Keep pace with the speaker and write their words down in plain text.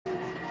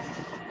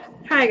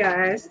Hi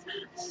guys.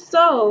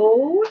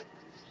 So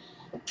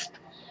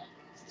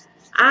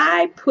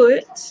I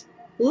put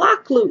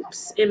lock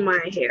loops in my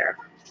hair,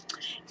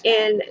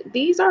 and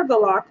these are the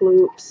lock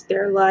loops.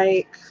 They're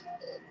like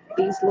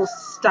these little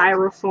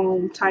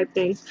styrofoam type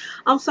things.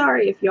 I'm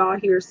sorry if y'all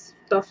hear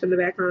stuff in the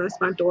background. That's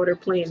my daughter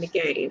playing the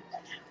game.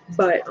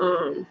 But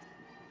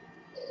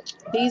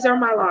these are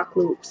my lock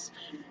loops.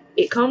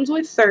 It comes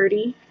with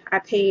 30. I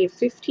paid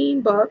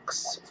 15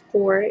 bucks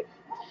for it.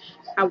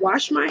 I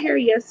washed my hair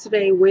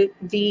yesterday with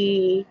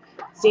the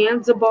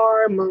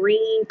Zanzibar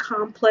Marine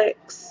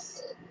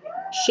Complex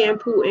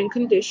shampoo and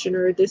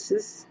conditioner. This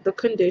is the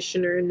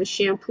conditioner, and the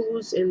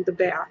shampoo's in the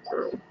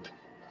bathroom.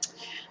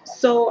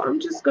 So I'm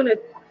just going to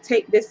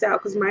take this out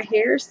because my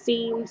hair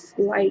seems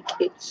like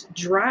it's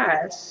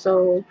dry.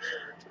 So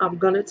I'm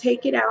going to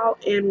take it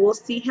out and we'll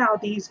see how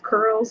these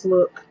curls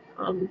look.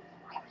 I'm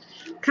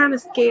kind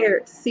of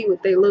scared to see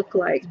what they look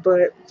like,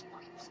 but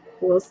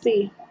we'll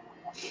see.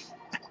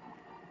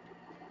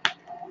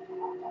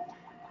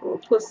 I'll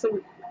put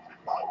some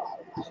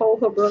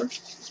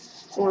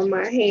jojoba on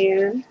my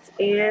hands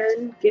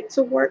and get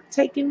to work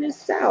taking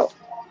this out.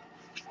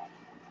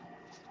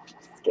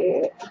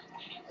 Scared.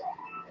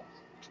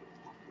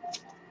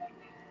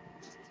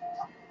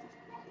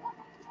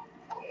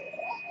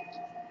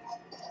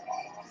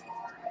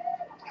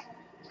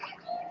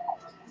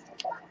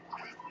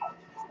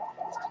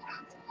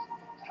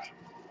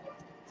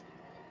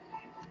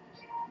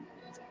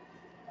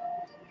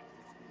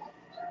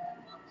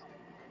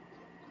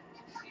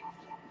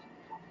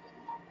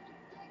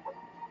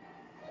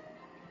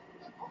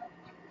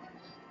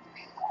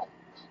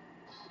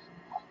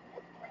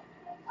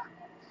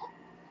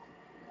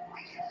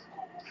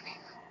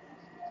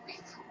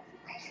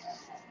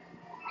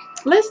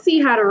 Let's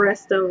see how the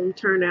rest of them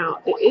turn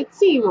out. It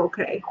seemed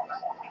okay.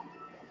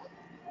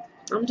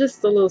 I'm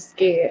just a little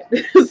scared.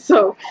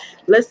 So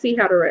let's see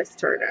how the rest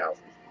turn out.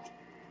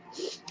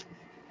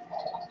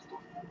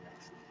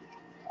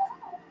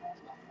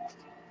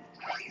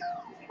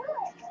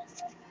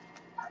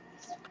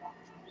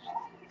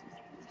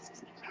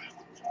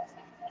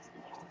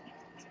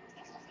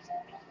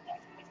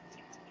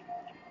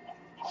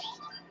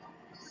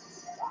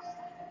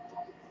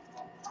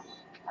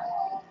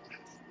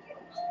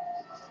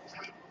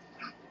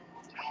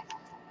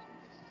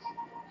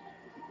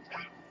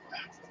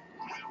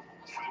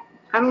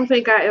 I don't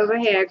think I ever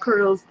had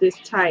curls this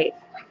tight.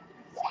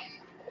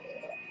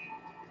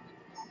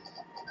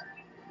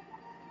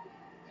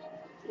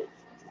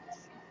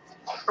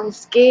 I'm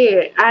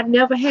scared. I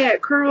never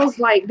had curls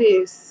like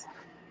this.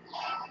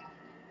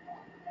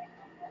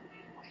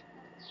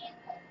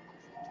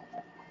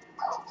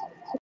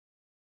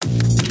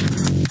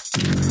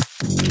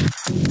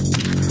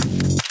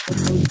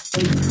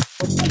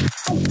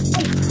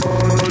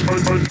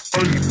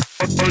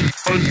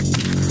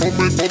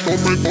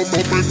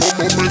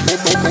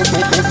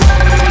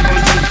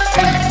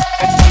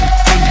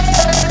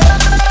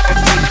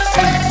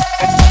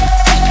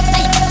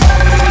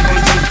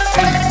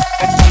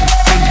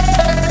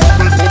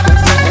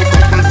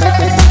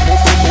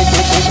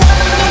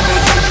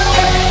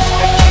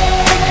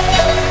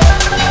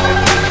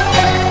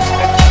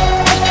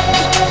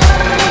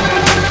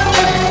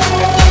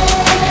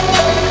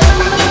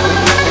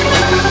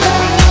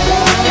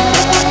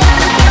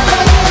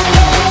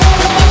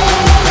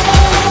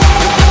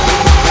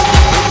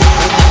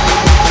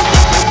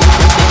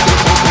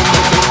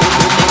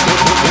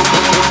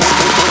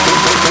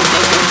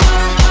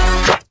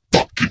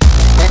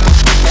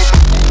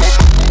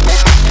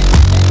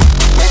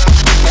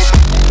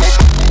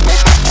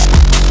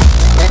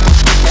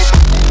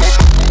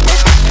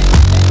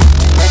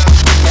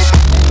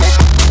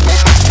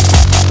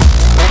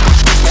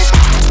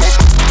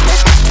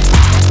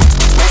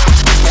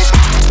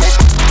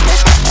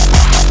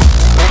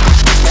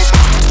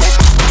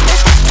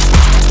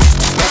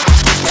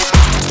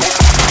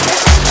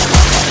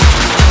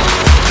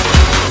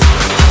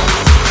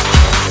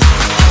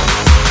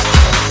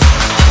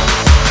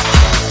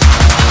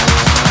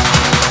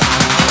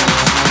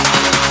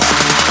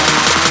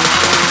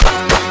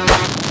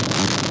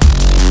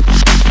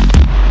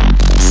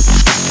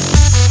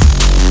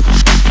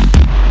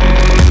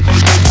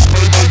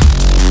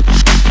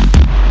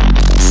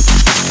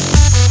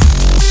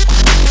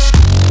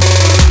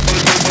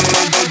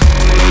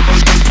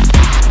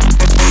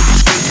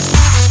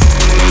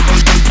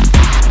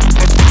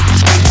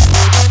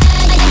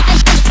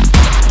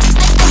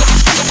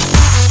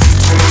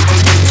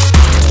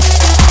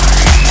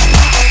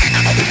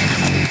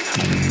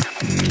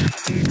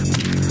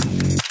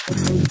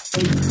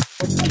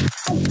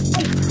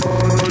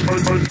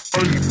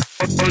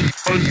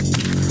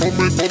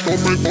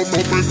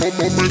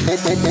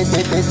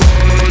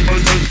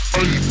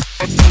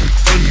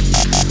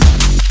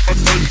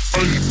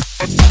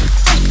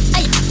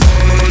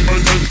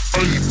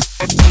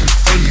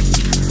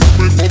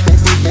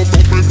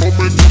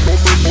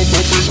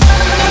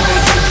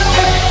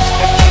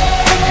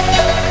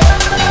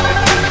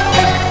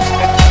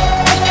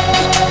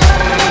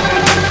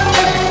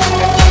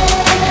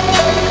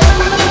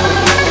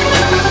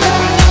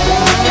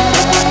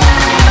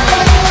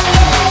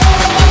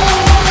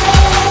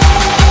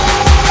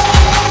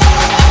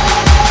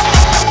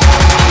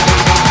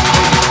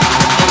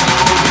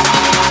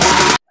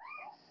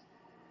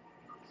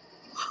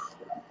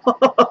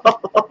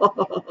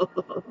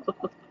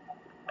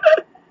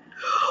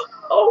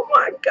 Oh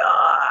my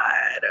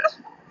God.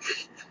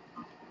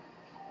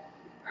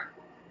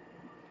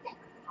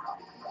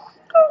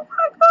 Oh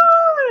my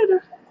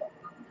God.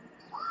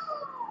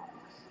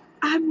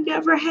 I've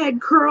never had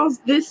curls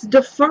this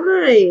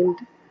defined.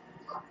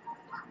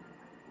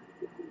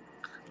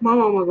 My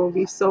mama gonna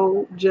be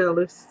so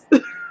jealous.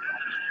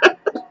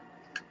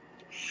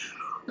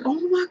 Oh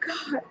my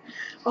God.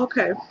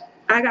 Okay.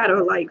 I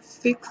gotta like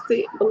fix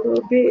it a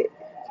little bit.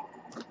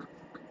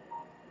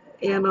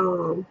 And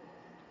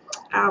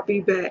I'll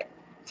be back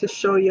to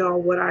show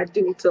y'all what I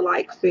do to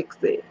like fix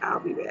it. I'll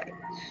be back.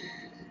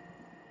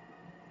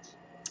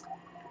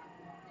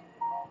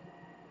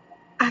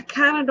 I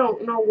kind of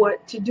don't know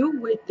what to do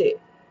with it.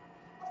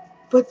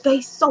 But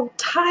they so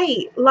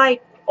tight.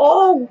 Like,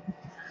 oh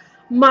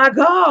my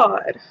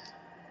God.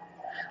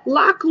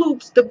 Lock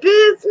loops the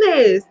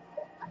business.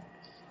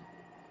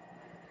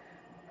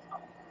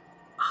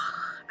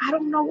 I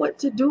don't know what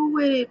to do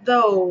with it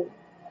though.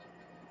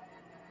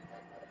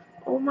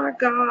 Oh my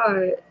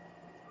God.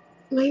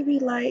 Maybe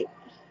like,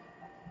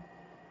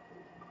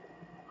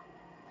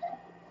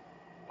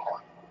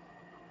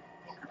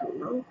 I don't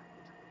know.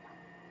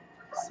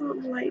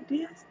 Something like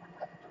this.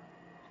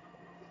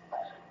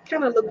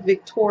 Kind of look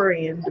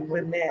Victorian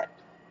doing that.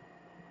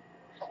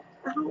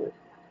 I don't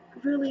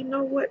really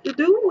know what to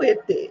do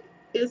with it.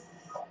 It's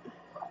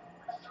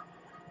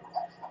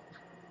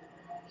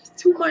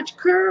too much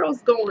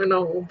curls going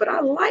on, but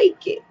I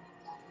like it.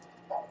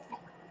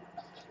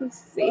 Let's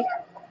see.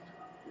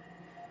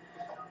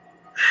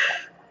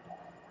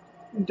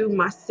 Do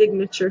my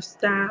signature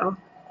style.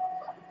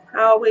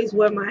 I always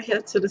wear my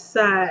hair to the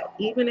side,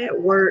 even at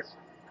work.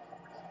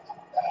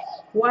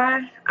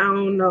 Why? I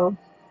don't know.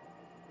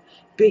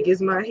 Big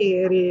as my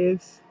head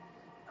is.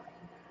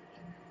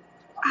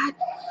 I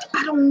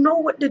don't know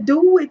what to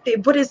do with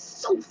it, but it's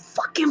so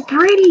fucking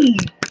pretty.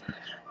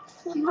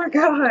 Oh my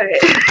God.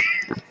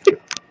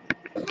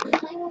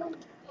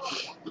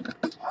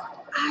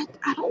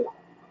 I don't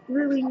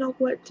really know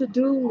what to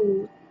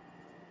do.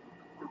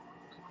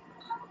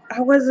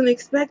 I wasn't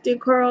expecting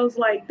curls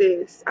like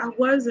this. I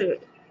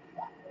wasn't.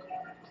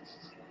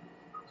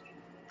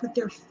 But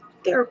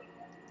they're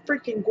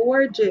freaking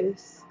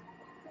gorgeous.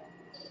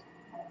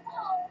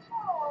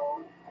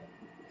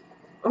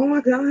 Oh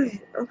my God.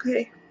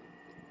 Okay.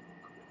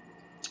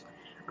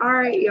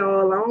 Alright,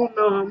 y'all. I don't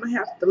know. I'm going to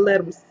have to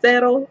let them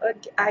settle,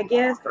 I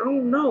guess. I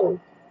don't know.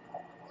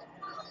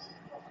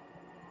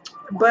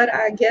 But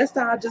I guess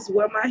I'll just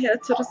wear my hair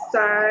to the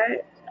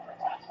side.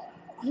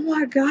 Oh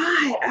my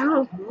God.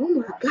 Oh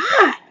my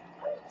God.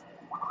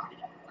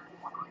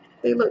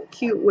 They look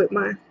cute with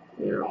my,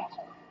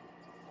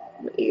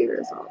 my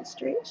ears all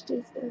stretched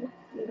and stuff.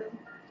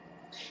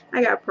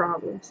 I got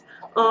problems.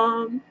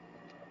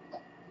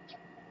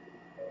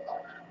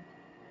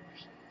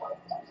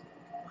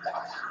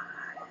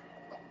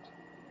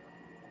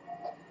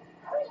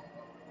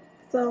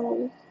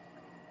 So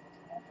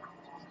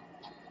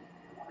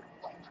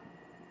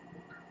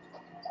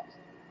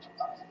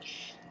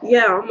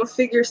yeah, I'm gonna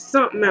figure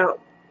something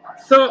out.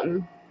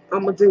 Something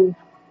I'm gonna do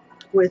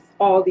with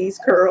all these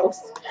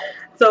curls.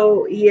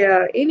 So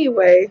yeah,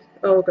 anyway,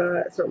 oh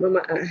God, something in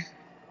my eye.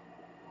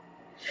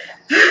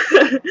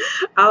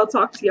 I'll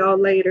talk to y'all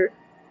later.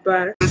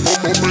 Bye.